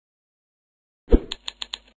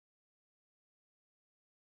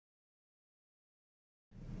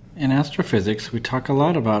In astrophysics, we talk a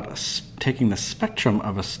lot about taking the spectrum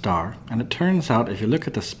of a star, and it turns out if you look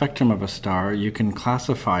at the spectrum of a star, you can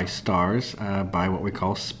classify stars by what we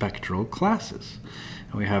call spectral classes.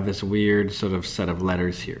 And we have this weird sort of set of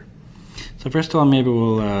letters here. So first of all, maybe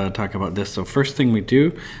we'll talk about this. So first thing we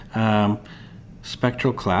do,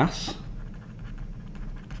 spectral class,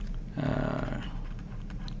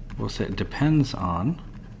 we'll say it depends on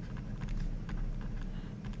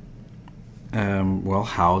well,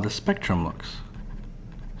 how the spectrum looks.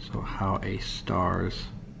 So how a star's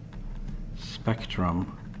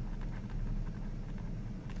spectrum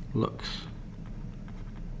looks.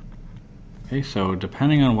 Okay, so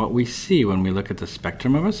depending on what we see when we look at the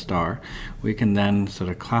spectrum of a star, we can then sort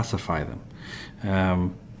of classify them.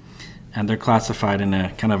 And they're classified in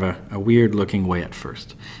a kind of a weird looking way at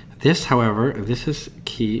first. This, however, this is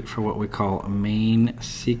key for what we call main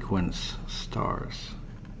sequence stars.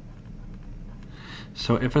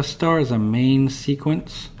 So if a star is a main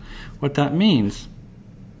sequence, what that means,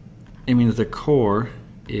 it means the core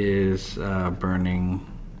is burning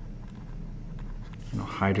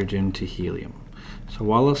hydrogen to helium. So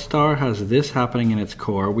while a star has this happening in its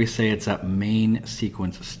core, we say it's a main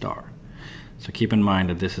sequence star. So keep in mind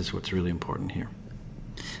that this is what's really important here.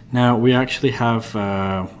 Now we actually have,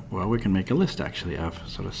 well, we can make a list actually of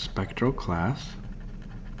sort of spectral class.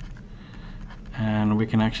 And we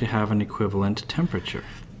can actually have an equivalent temperature.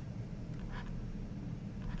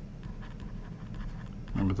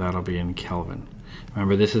 Remember, that'll be in Kelvin.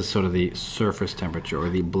 Remember, this is sort of the surface temperature or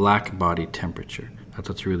the black body temperature. That's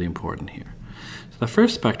what's really important here. So the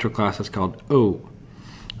first spectral class is called O.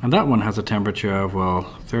 And that one has a temperature of, well,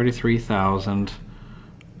 33,000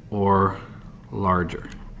 or larger.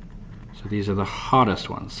 So these are the hottest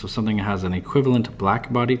ones. So something that has an equivalent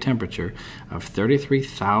black body temperature of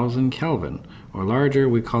 33,000 Kelvin or larger,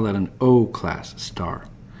 we call that an O-class star.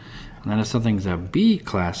 And then if something's a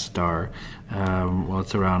B-class star, well,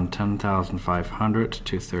 it's around 10,500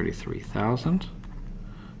 to 33,000.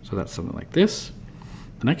 So that's something like this.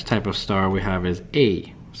 The next type of star we have is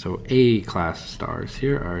A. So A-class stars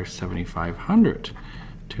here are 7,500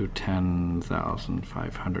 to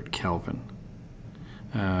 10,500 Kelvin.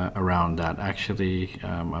 Around that. Actually,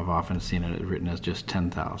 I've often seen it written as just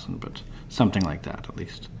 10,000, but something like that at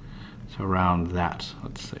least. So around that,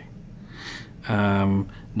 let's say.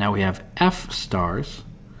 Now we have F stars,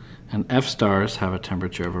 and F stars have a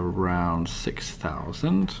temperature of around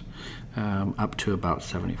 6,000 up to about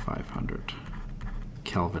 7,500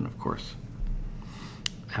 Kelvin, of course.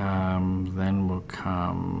 Then will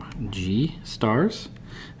come G stars,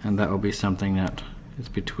 and that will be something that is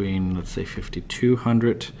between, let's say,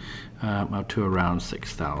 5,200 up to around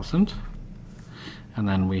 6,000. And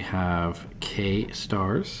then we have K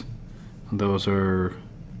stars. Those are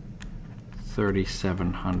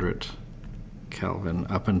 3,700 Kelvin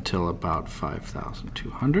up until about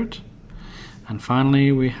 5,200. And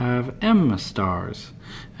finally we have M stars,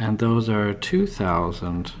 and those are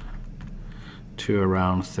 2,000 to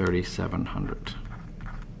around 3,700.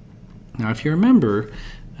 Now if you remember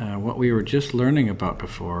what we were just learning about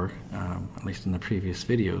before, at least in the previous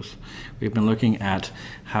videos, we've been looking at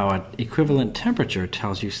how an equivalent temperature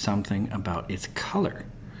tells you something about its color.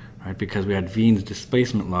 Right, because we had Wien's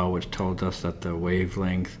displacement law, which told us that the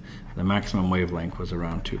wavelength, the maximum wavelength was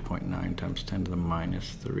around 2.9 times 10 to the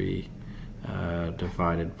minus 3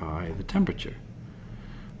 divided by the temperature.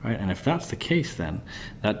 Right, and if that's the case, then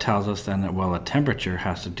that tells us then that, well, a temperature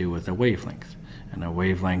has to do with a wavelength, and a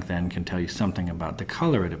wavelength then can tell you something about the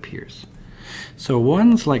color it appears. So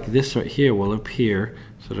ones like this right here will appear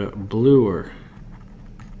sort of bluer,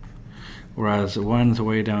 whereas ones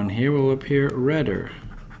way down here will appear redder.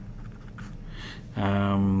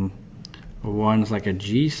 Ones like a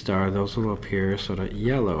G star, those will appear sort of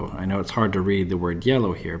yellow. I know it's hard to read the word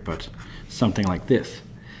yellow here, but something like this.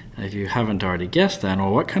 And if you haven't already guessed then,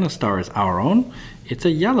 well, what kind of star is our own? It's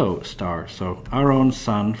a yellow star. So our own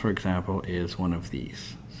sun, for example, is one of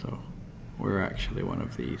these. So we're actually one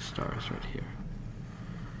of these stars right here.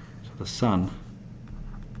 So the sun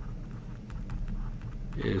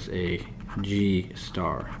is a G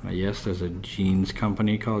star. Now yes, there's a jeans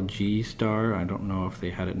company called G star. I don't know if they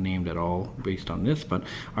had it named at all based on this, but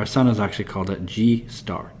our sun is actually called a G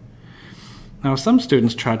star. Now some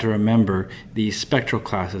students try to remember these spectral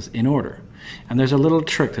classes in order, and there's a little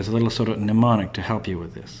trick, there's a little sort of mnemonic to help you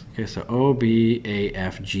with this. Okay, so O, B, A,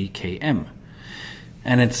 F, G, K, M.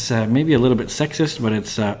 And it's maybe a little bit sexist, but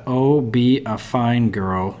it's O, be a fine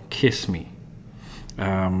girl, kiss me.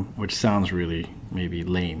 which sounds really maybe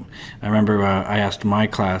lame. I remember I asked my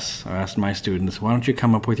class, I asked my students, why don't you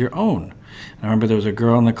come up with your own? And I remember there was a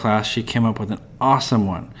girl in the class, she came up with an awesome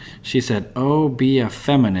one. She said, "Oh, be a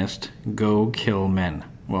feminist, go kill men."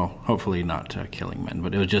 Well, hopefully not killing men,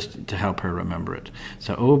 but it was just to help her remember it.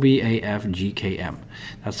 So OBAFGKM.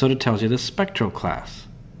 That sort of tells you the spectral class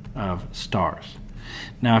of stars.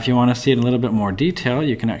 Now, if you want to see it in a little bit more detail,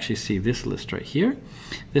 you can actually see this list right here.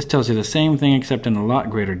 This tells you the same thing except in a lot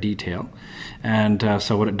greater detail. And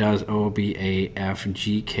so what it does, OBAFGKM.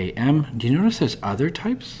 Do you notice there's other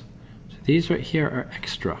types? So these right here are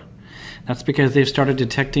extra. That's because they've started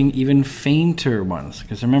detecting even fainter ones.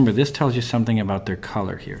 Because remember, this tells you something about their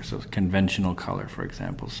color here. So conventional color, for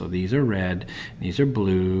example. So these are red, these are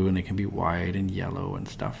blue, and they can be white and yellow and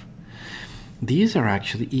stuff. These are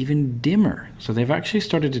actually even dimmer. So they've actually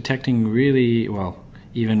started detecting really, well,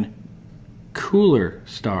 even cooler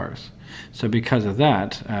stars. So because of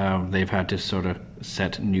that, they've had to sort of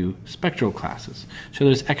set new spectral classes. So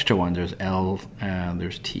there's extra ones. There's L and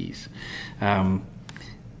there's T's.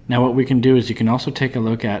 Now what we can do is you can also take a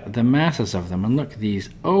look at the masses of them. And look, these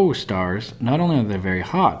O stars, not only are they very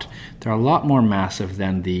hot, they're a lot more massive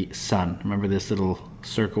than the sun. Remember, this little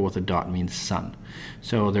circle with a dot means sun.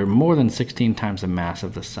 So they're more than 16 times the mass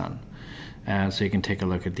of the sun. And so you can take a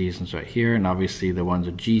look at these ones right here. And obviously the ones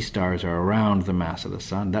with G stars are around the mass of the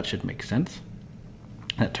sun. That should make sense.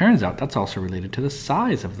 And it turns out that's also related to the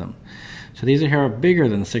size of them. So these here are bigger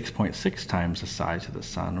than 6.6 times the size of the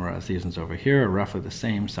sun, whereas these ones over here are roughly the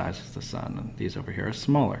same size as the sun, and these over here are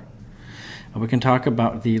smaller. And we can talk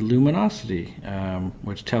about the luminosity,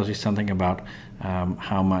 which tells you something about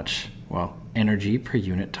how much, well, energy per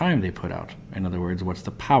unit time they put out. In other words, what's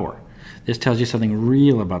the power? This tells you something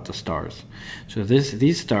real about the stars. So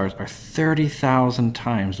these stars are 30,000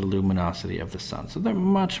 times the luminosity of the sun. So they're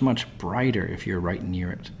much, much brighter if you're right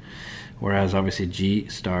near it. Whereas obviously G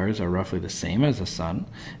stars are roughly the same as the sun,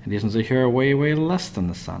 and these ones here are way, way less than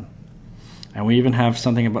the sun. And we even have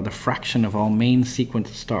something about the fraction of all main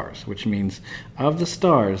sequence stars, which means of the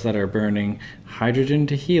stars that are burning hydrogen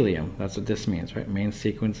to helium, that's what this means, right? Main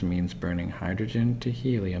sequence means burning hydrogen to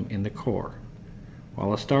helium in the core.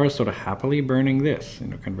 While a star is sort of happily burning this,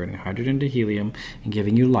 converting hydrogen to helium and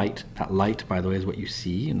giving you light. That light, by the way, is what you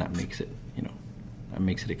see, and that makes it, that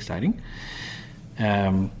makes it exciting.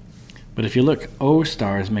 But if you look, O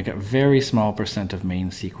stars make a very small percent of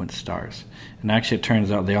main sequence stars. And actually it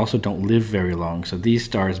turns out they also don't live very long. So these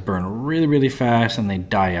stars burn really, really fast and they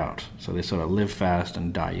die out. So they sort of live fast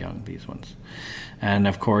and die young, these ones. And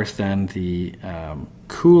of course then the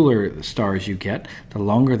cooler the stars you get, the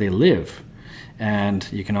longer they live. And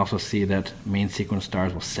you can also see that main sequence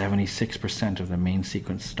stars, well, 76% of the main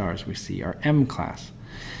sequence stars we see are M class.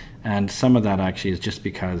 And some of that actually is just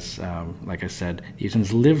because, like I said, these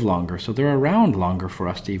ones live longer, so they're around longer for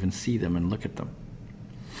us to even see them and look at them.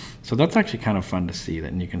 So that's actually kind of fun to see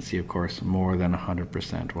that, and you can see, of course, more than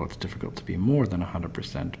 100%. Well, it's difficult to be more than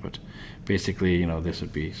 100%, but basically, this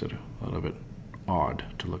would be sort of a little bit odd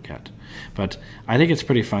to look at. But I think it's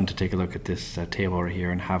pretty fun to take a look at this table right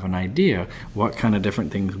here and have an idea what kind of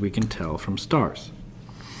different things we can tell from stars.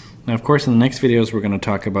 Now, of course, in the next videos, we're going to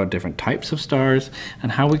talk about different types of stars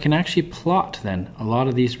and how we can actually plot, then, a lot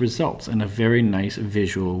of these results in a very nice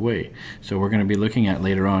visual way. So we're going to be looking at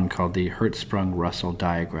later on called the Hertzsprung-Russell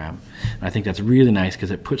diagram. And I think that's really nice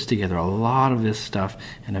because it puts together a lot of this stuff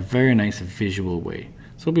in a very nice visual way.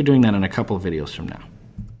 So we'll be doing that in a couple of videos from now.